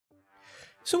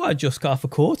So I just got off a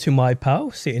call to my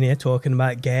pal, sitting here talking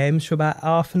about games for about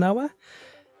half an hour.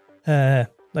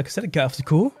 Like I said, I got off the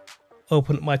call,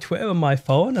 opened up my Twitter on my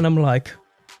phone, and I'm like,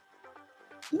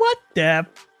 what the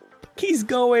fuck is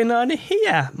going on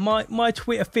here? My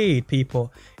Twitter feed,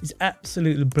 people, is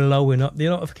absolutely blowing up. The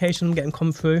notification I'm getting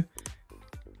come through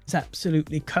is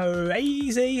absolutely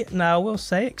crazy. Now, I will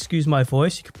say, excuse my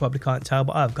voice, you probably can't tell,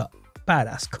 but I've got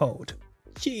badass cold.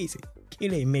 Jeez,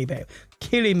 killing me, babe.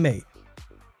 Killing me.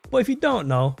 But if you don't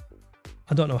know,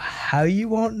 I don't know how you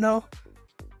won't know,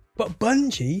 but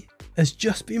Bungie has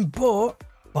just been bought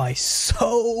by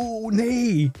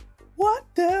Sony. What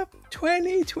the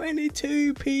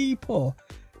 2022, people?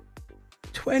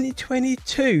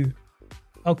 2022.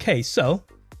 Okay, so,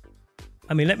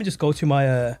 I mean, let me just go to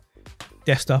my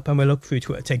desktop and we'll look through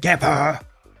Twitter together.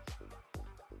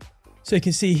 So you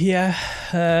can see here,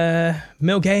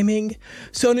 Mill Gaming,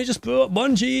 Sony just bought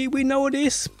Bungie, we know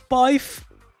this, Bife.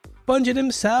 Bungie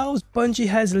themselves, Bungie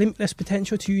has limitless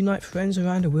potential to unite friends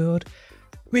around the world.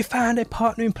 We found a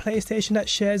partner in PlayStation that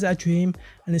shares our dream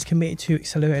and is committed to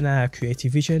accelerating our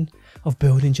creative vision of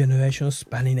building generational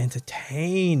spanning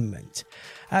entertainment.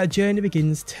 Our journey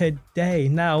begins today.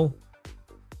 Now,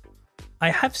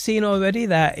 I have seen already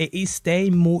that it is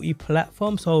staying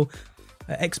multi-platform, so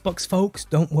Xbox folks,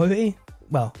 don't worry.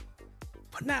 Well,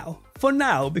 for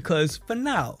now, because for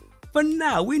now,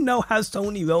 we know how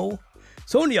Sony roll.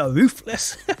 Sony are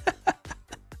ruthless.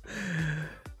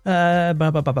 I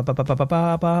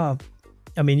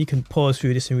mean, you can pause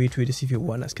through this and read through this if you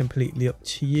want. That's completely up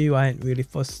to you. I ain't really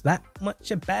fussed that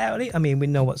much about it. I mean, we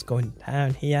know what's going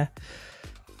down here.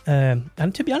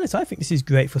 And to be honest, I think this is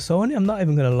great for Sony. I'm not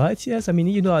even going to lie to you. I mean,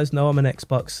 you guys know I'm an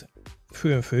Xbox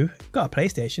through and through. Got a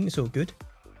PlayStation. It's all good.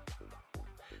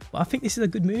 But I think this is a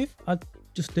good move. I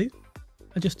just do.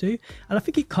 And I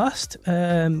think it cost,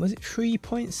 was it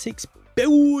 $3.6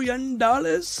 billion?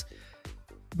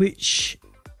 Which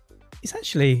is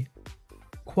actually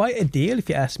quite a deal if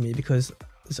you ask me, because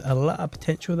there's a lot of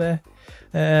potential there.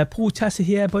 Paul Tasser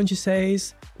here,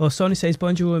 Sony says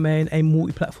Bungie will remain a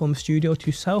multi-platform studio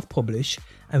to self-publish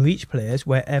and reach players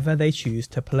wherever they choose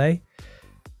to play.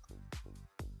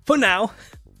 For now.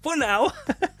 But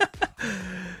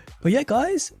yeah,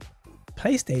 guys,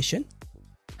 PlayStation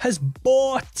has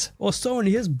bought, or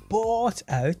Sony has bought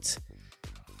out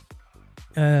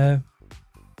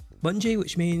Bungie,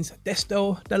 which means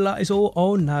Desto, the lot is all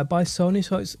owned now by Sony.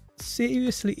 So it's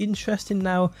seriously interesting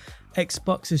now.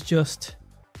 Xbox has just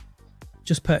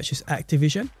purchased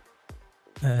Activision.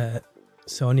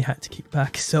 Sony had to kick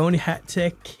back.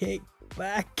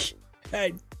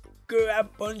 And grab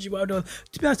Bungie. Well done.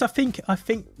 To be honest, I think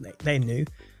they knew.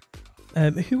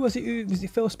 Who was it? Was it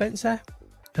Phil Spencer?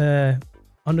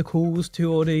 On the calls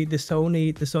to all the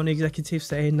Sony executives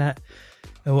saying that,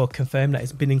 well, confirmed that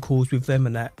it's been in calls with them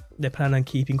and that they plan on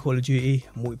keeping Call of Duty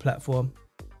multi-platform.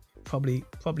 Probably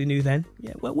knew then.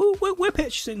 Yeah, well, we're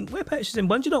purchasing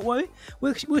Bungie. Don't worry,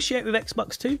 we'll share it with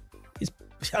Xbox too.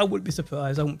 I wouldn't be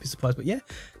surprised. But yeah,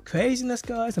 craziness,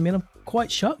 guys. I mean, I'm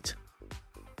quite shocked.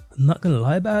 I'm not gonna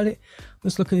lie about it. I'm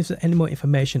just looking if there's any more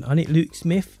information on it. Luke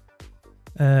Smith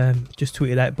just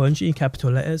tweeted out Bungie in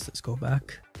capital letters. Let's go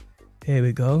back. Here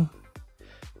we go.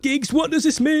 Gigs, what does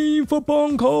this mean for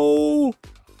Bunko?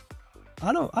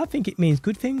 I think it means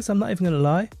good things. I'm not even gonna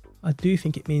lie. I do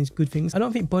think it means good things. I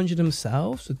don't think Bungie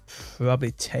themselves would probably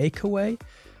take away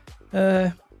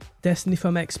Destiny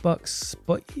from Xbox,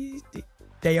 but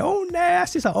they own their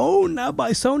asses are owned now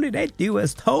by Sony. They do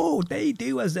as told. They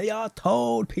do as they are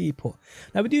told, people.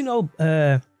 Now we do know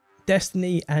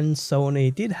Destiny and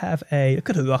Sony did have a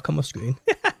look at the rock on my screen.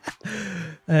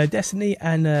 Destiny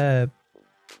and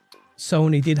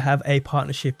Sony did have a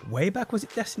partnership way back. Was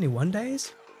it Destiny 1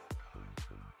 days?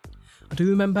 I do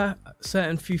remember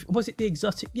certain few. Was it the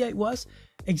exotic? Yeah, it was.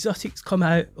 Exotics come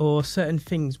out, or certain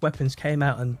things, weapons came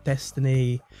out on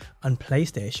Destiny and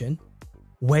PlayStation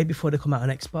way before they come out on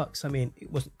Xbox. I mean,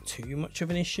 it wasn't too much of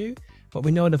an issue, but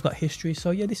we know they've got history.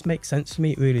 So yeah, this makes sense to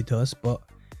me. It really does. But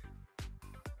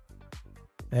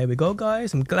there we go,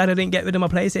 guys. I'm glad I didn't get rid of my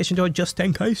PlayStation door just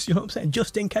in case. You know what I'm saying?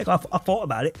 Just in case. I thought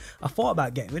about it. I thought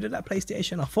about getting rid of that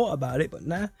PlayStation. I thought about it, but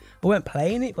nah. I weren't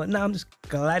playing it, but now I'm just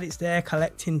glad it's there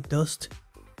collecting dust.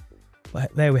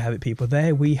 But there we have it, people.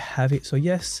 There we have it. So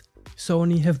yes,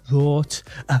 Sony have brought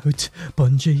out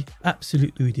Bungie.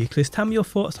 Absolutely ridiculous. Tell me your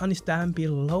thoughts on this down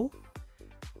below.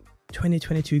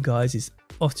 2022, guys, is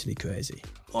utterly crazy.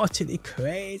 Utterly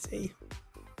crazy.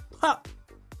 Ha!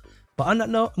 But on that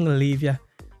note, I'm going to leave you.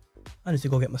 I need to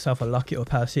go get myself a locket or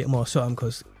paracetamol or something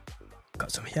because I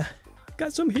got some here.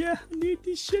 got some here. I need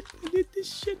this shit.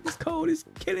 This cold is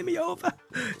killing me over.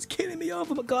 It's killing me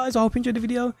over. But guys, I hope you enjoyed the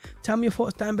video. Tell me your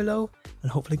thoughts down below. And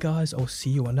hopefully, guys, I'll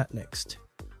see you on that next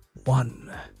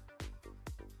one.